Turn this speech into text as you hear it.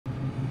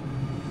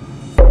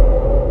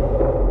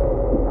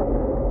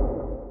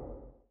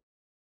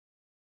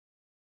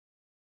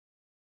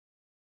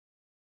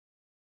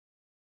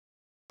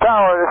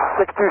Tower,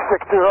 this is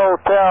 6262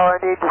 Hotel. I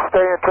need to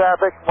stay in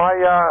traffic. My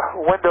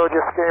window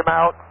just came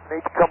out.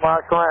 Need to come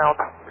back around.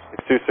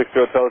 6262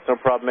 Hotel, it's no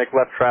problem. Make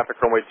left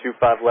traffic, runway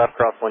 25 left,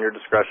 cross on your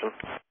discretion.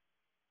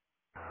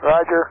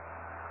 Roger.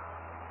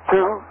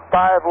 25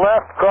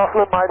 left, cross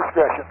with my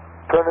discretion.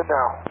 Turn it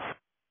now.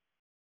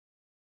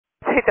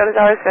 Take out the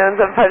tower, stand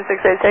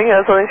 7568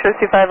 Tango, holding short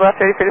 25 left,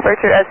 ready for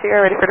departure.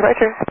 SCR, ready for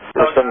departure.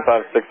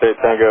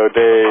 7568 Tango,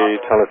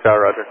 Daytona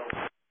Tower, roger.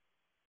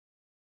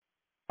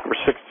 Number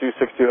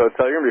 6262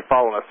 Hotel, you're going to be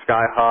following a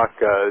Skyhawk,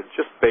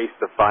 just base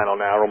the final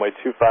now, runway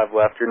 25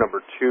 left, you're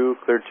number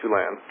 2, cleared to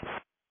land.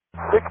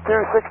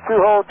 6262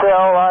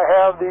 Hotel, I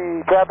have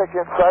the traffic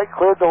in sight,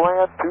 cleared to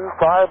land,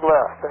 25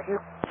 left. Thank you.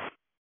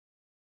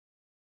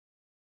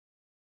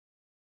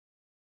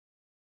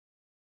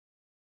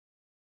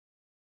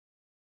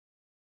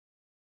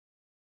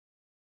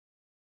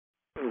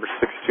 Number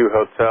 62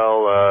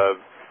 Hotel,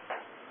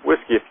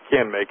 whiskey if you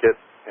can make it,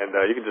 and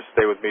you can just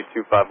stay with me,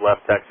 25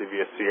 left, taxi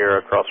via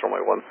Sierra, across runway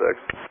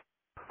 16.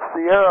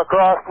 Sierra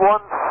cross 16.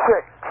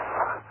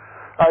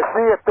 I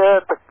see it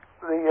there at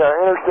the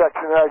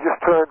intersection. I just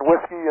turned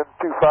whiskey and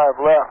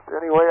 25 left.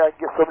 Anyway, I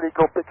can get somebody to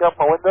go pick up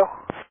my window.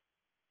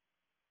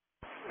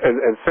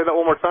 And say that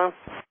one more time.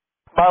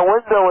 My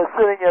window is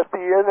sitting at the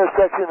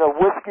intersection of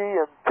whiskey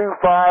and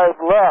 25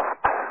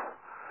 left.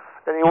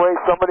 Anyway,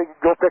 somebody can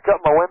go pick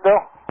up my window.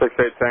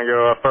 68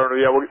 Tango,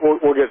 yeah,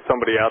 we'll get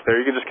somebody out there.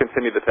 You can just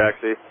continue the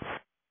taxi.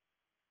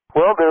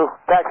 Will do.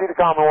 Taxi to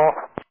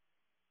Commonwealth.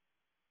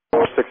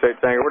 68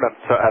 Tango, we're going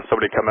to have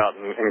somebody come out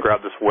and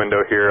grab this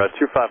window here.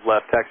 25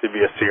 left, taxi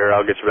via Sierra.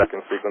 I'll get you back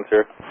in sequence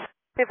here.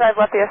 25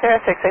 left via Sierra,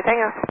 68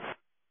 Tango.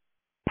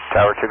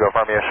 Tower 2 Golf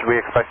Romeo, should we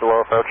expect a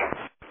low approach?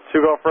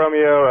 2 Golf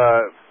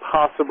Romeo,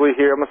 possibly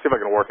here. I'm going to see if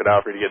I can work it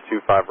out for you to get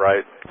 25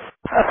 right.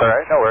 That's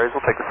alright, no worries.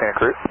 We'll take the scenic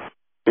route.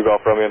 2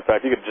 Golf Romeo, in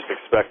fact, you could just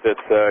expect it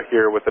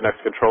here with the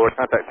next controller.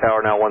 Contact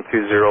tower now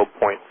 120.7. 27,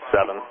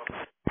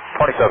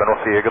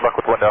 we'll see you. Good luck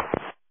with the window.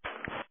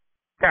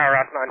 Tower,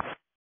 Ops 9.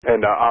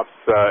 And Ops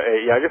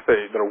 8, yeah, I guess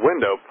the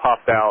window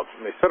popped out,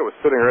 and they said it was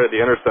sitting right at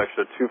the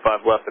intersection of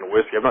 25 left and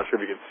whiskey. I'm not sure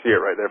if you can see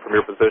it right there from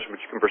your position, but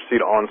you can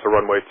proceed on to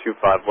runway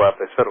 25 left.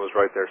 They said it was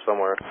right there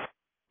somewhere.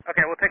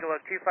 Okay, we'll take a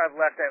look. 25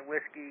 left at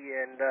whiskey,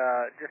 and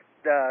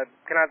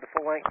can I have the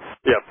full length?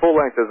 Yeah, full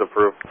length is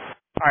approved.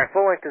 All right,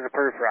 full length is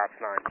approved for Ops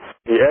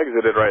 9. He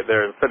exited right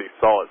there and said he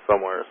saw it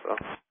somewhere, so.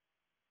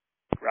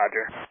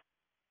 Roger.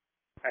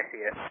 I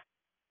see it.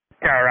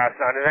 Tower, Ops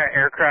 9, is that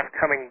aircraft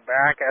coming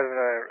back as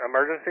an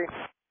emergency?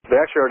 They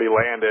actually already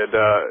landed.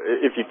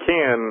 If you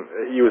can,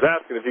 he was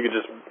asking if you could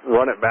just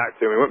run it back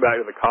to him. He went back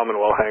to the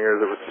Commonwealth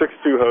hangars. It was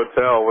 62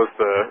 Hotel was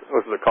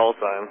the call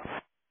sign.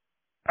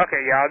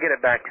 Okay, yeah, I'll get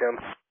it back to him.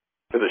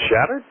 Is it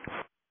shattered?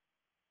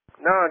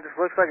 No, it just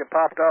looks like it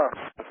popped off.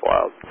 That's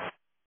wild.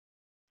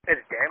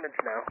 It's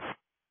damaged now.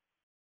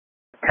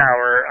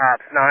 Tower,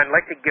 Ops 9, I'd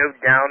like to go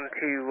down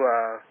to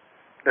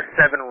the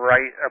 7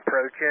 right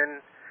approach in,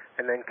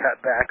 and then cut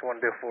back. I want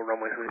to do a full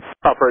runway sweep.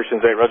 Operations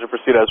 8, roger,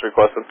 proceed as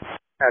requested.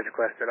 As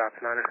requested,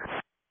 Ops 9.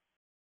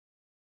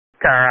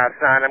 Tower, Ops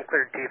 9, I'm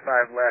cleared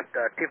T5 left,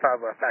 T5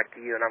 left back to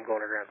you, and I'm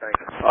going to ground,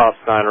 thanks. Ops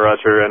 9,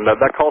 roger, and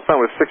that call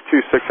sign was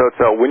 626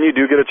 Hotel. When you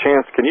do get a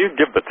chance, can you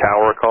give the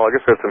tower a call? I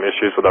guess we had some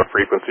issues with our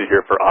frequency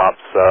here for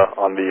Ops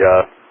on the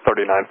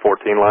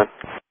 3914 line.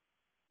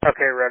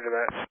 Okay, roger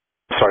that.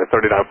 Sorry,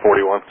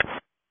 3941.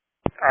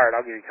 Alright,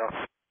 I'll give you a call.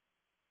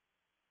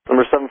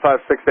 Number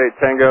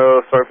 7568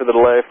 Tango, sorry for the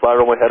delay. Fly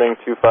runway heading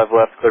 25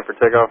 left, clear for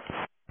takeoff.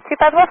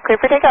 25 left,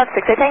 clear for takeoff,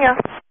 68 Tango.